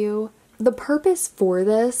with you, the purpose for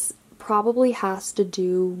this probably has to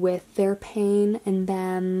do with their pain and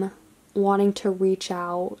them wanting to reach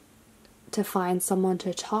out to find someone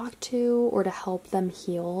to talk to or to help them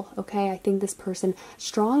heal, okay? I think this person,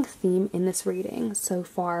 strong theme in this reading so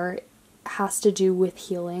far has to do with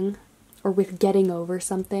healing or with getting over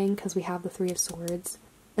something, because we have the Three of Swords,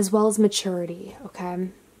 as well as maturity, okay?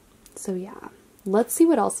 So yeah, let's see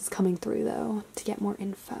what else is coming through though to get more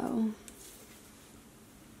info.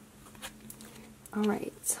 All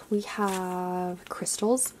right, we have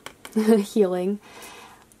crystals, healing,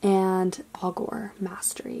 and Augur,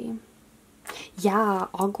 mastery. Yeah,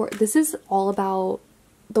 Augur, this is all about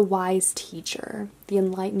the wise teacher, the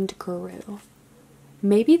enlightened guru.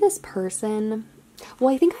 Maybe this person,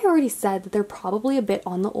 well, I think I already said that they're probably a bit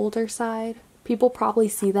on the older side. People probably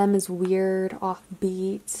see them as weird,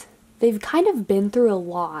 offbeat. They've kind of been through a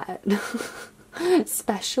lot,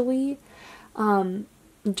 especially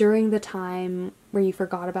during the time where you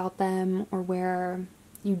forgot about them or where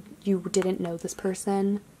you didn't know this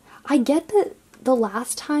person. I get that the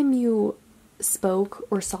last time you spoke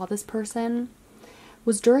or saw this person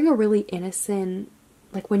was during a really innocent,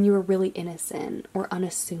 like when you were really innocent or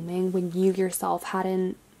unassuming, when you yourself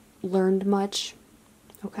hadn't learned much,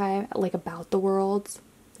 okay, like about the world,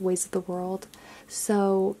 the ways of the world.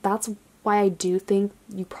 So that's why I do think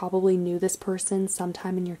you probably knew this person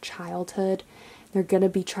sometime in your childhood. They're gonna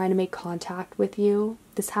be trying to make contact with you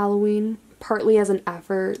this Halloween, partly as an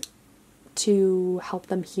effort to help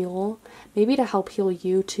them heal, maybe to help heal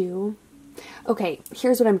you too. Okay,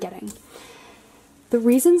 here's what I'm getting. The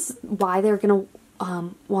reasons why they're gonna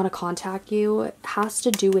want to contact you has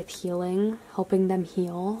to do with healing, helping them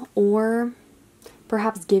heal, or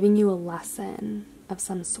perhaps giving you a lesson of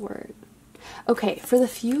some sort. Okay, for the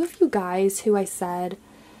few of you guys who I said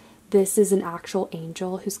this is an actual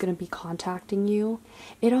angel who's going to be contacting you,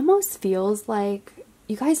 it almost feels like,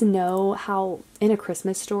 you guys know how in A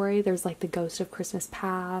Christmas Story there's like the ghost of Christmas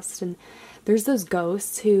past, and there's those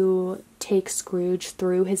ghosts who take Scrooge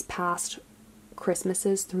through his past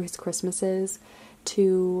Christmases,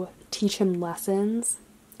 to teach him lessons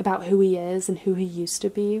about who he is and who he used to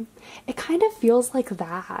be. It kind of feels like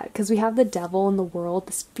that, because we have the devil in the world.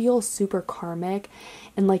 This feels super karmic,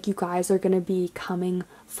 and like you guys are going to be coming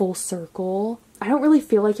full circle. I don't really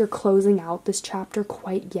feel like you're closing out this chapter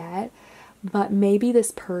quite yet, but maybe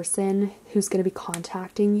this person who's going to be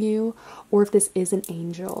contacting you, or if this is an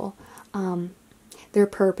angel, their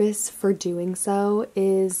purpose for doing so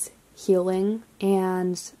is healing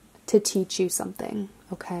and to teach you something,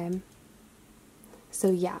 okay? So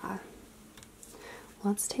yeah,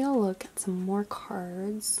 let's take a look at some more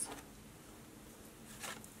cards.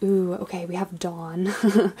 Ooh, okay, we have Dawn,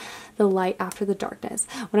 the light after the darkness.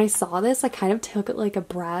 When I saw this, I kind of took it like a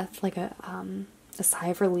breath, like a sigh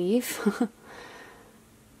of relief.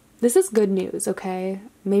 This is good news, okay?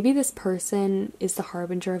 Maybe this person is the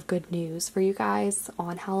harbinger of good news for you guys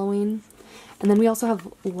on Halloween. And then we also have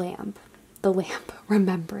Lamp, the lamp,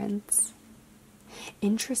 remembrance.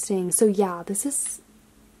 Interesting. So yeah, this is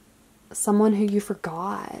someone who you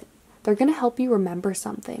forgot. They're going to help you remember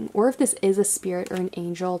something. Or if this is a spirit or an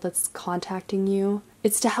angel that's contacting you,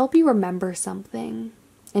 it's to help you remember something.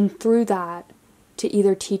 And through that, to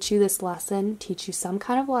either teach you this lesson, teach you some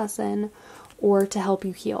kind of lesson, or to help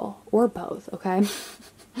you heal, or both, okay?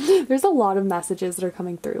 There's a lot of messages that are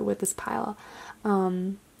coming through with this pile.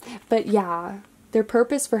 But yeah, their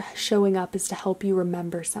purpose for showing up is to help you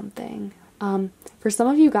remember something, For some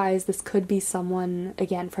of you guys, this could be someone,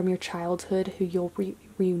 again, from your childhood who you'll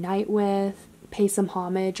reunite with, pay some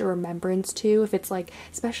homage or remembrance to, if it's like,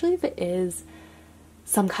 especially if it is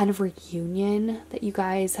some kind of reunion that you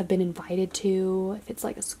guys have been invited to, if it's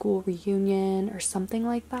like a school reunion or something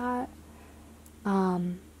like that.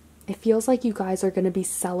 It feels like you guys are going to be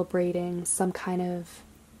celebrating some kind of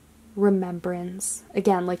remembrance.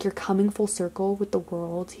 Again, like you're coming full circle with the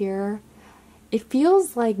world here. It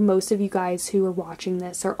feels like most of you guys who are watching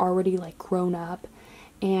this are already like grown up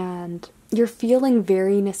and you're feeling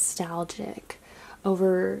very nostalgic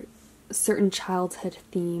over certain childhood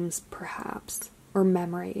themes, perhaps, or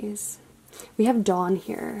memories. We have dawn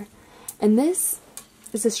here, and this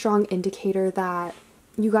is a strong indicator that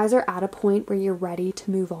you guys are at a point where you're ready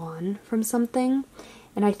to move on from something.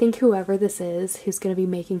 And I think whoever this is who's going to be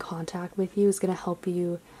making contact with you is going to help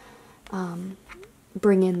you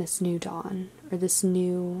bring in this new dawn or this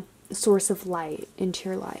new source of light into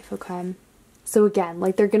your life, okay? So again,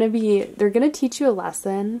 like they're going to teach you a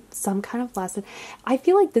lesson, some kind of lesson. I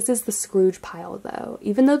feel like this is the Scrooge pile though.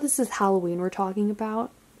 Even though this is Halloween we're talking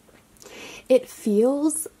about, it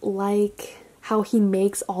feels like how he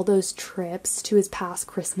makes all those trips to his past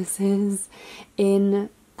Christmases in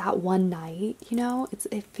that one night, you know?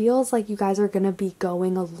 It feels like you guys are going to be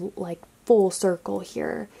going like full circle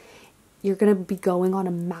here. You're going to be going on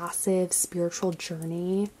a massive spiritual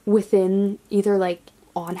journey within either like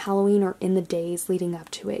on Halloween or in the days leading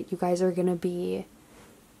up to it. You guys are going to be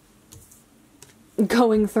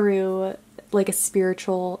going through like a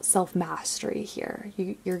spiritual self-mastery here.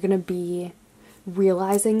 You're going to be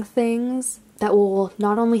realizing things that will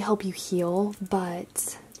not only help you heal,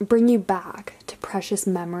 but bring you back to precious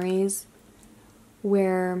memories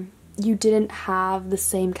where you didn't have the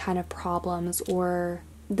same kind of problems or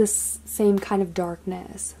this same kind of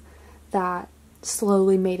darkness that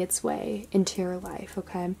slowly made its way into your life,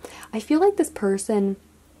 okay? I feel like this person,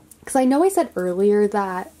 because I know I said earlier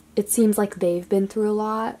that it seems like they've been through a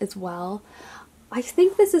lot as well. I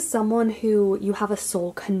think this is someone who you have a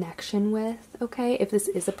soul connection with, okay? If this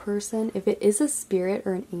is a person, if it is a spirit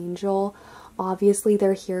or an angel, obviously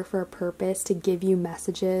they're here for a purpose, to give you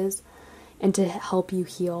messages and to help you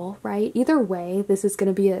heal, right? Either way, this is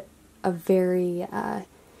going to be a very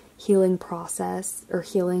healing process or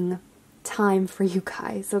healing time for you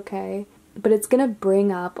guys, okay? But it's going to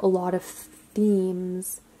bring up a lot of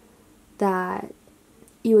themes that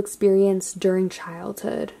you experienced during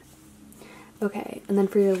childhood. Okay, and then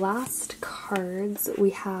for your last cards,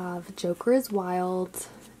 we have Joker is Wild,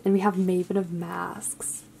 and we have Maven of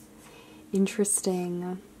Masks.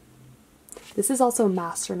 Interesting. This is also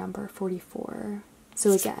master number 44.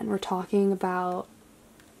 So again, we're talking about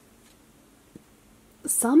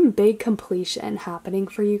some big completion happening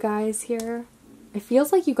for you guys here. It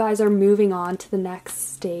feels like you guys are moving on to the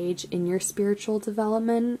next stage in your spiritual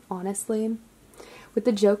development, honestly. With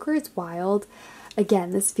the Joker is Wild,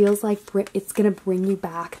 again, this feels like it's going to bring you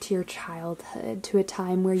back to your childhood, to a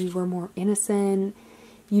time where you were more innocent,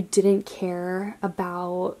 you didn't care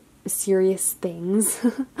about serious things,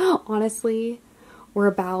 honestly, or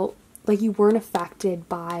about, like, you weren't affected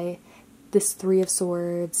by this Three of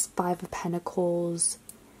Swords, Five of Pentacles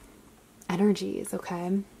energies,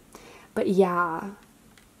 okay? But yeah,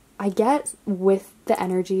 I get with the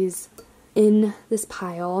energies in this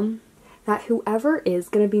pile that whoever is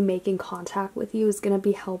going to be making contact with you is going to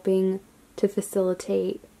be helping to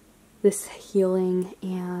facilitate this healing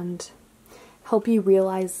and help you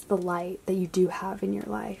realize the light that you do have in your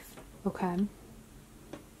life, okay?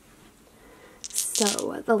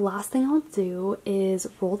 So the last thing I'll do is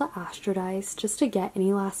roll the Astro Dice just to get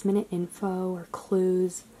any last minute info or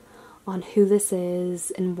clues on who this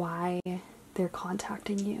is and why they're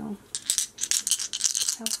contacting you.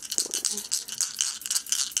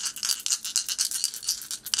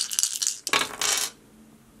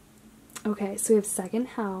 Okay, so we have second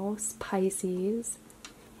house, Pisces,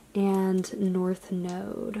 and North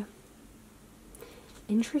Node.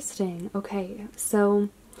 Interesting. Okay, so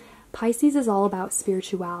Pisces is all about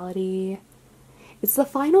spirituality. It's the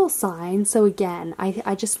final sign, so again,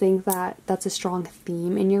 I just think that that's a strong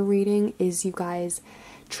theme in your reading, is you guys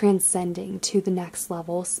transcending to the next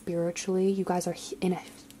level spiritually. You guys are in a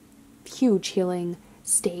huge healing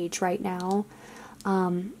stage right now.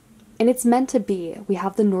 And it's meant to be. We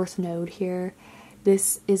have the North Node here.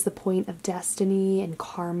 This is the point of destiny and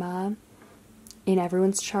karma in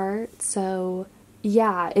everyone's chart. So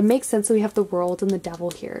yeah, it makes sense that we have the World and the Devil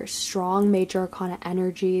here. Strong major arcana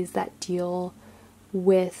energies that deal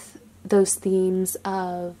with those themes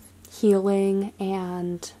of healing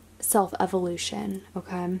and self-evolution,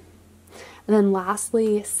 okay? And then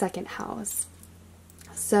lastly, second house.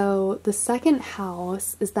 So the second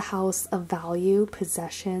house is the house of value,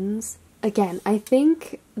 possessions. Again, I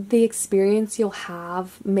think the experience you'll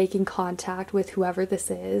have making contact with whoever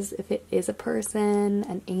this is, if it is a person,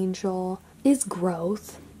 an angel, is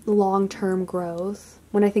growth, long-term growth.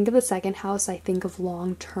 When I think of the second house, I think of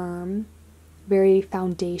long-term, very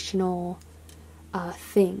foundational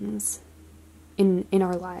things in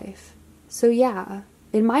our life. So yeah,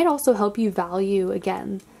 it might also help you value,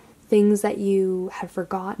 again, things that you had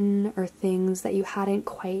forgotten or things that you hadn't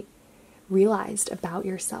quite realized about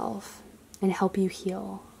yourself and help you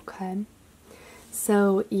heal, okay?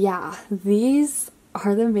 So yeah, these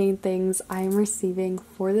are the main things I'm receiving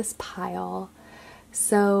for this pile.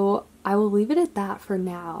 So I will leave it at that for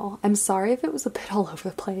now. I'm sorry if it was a bit all over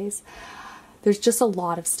the place. There's just a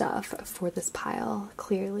lot of stuff for this pile,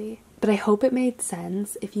 clearly. But I hope it made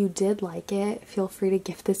sense. If you did like it, feel free to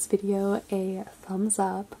give this video a thumbs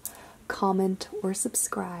up, comment, or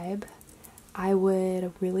subscribe. I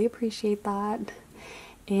would really appreciate that.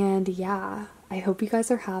 And yeah, I hope you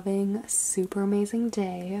guys are having a super amazing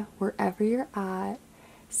day wherever you're at.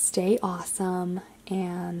 Stay awesome,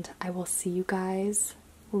 and I will see you guys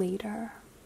later.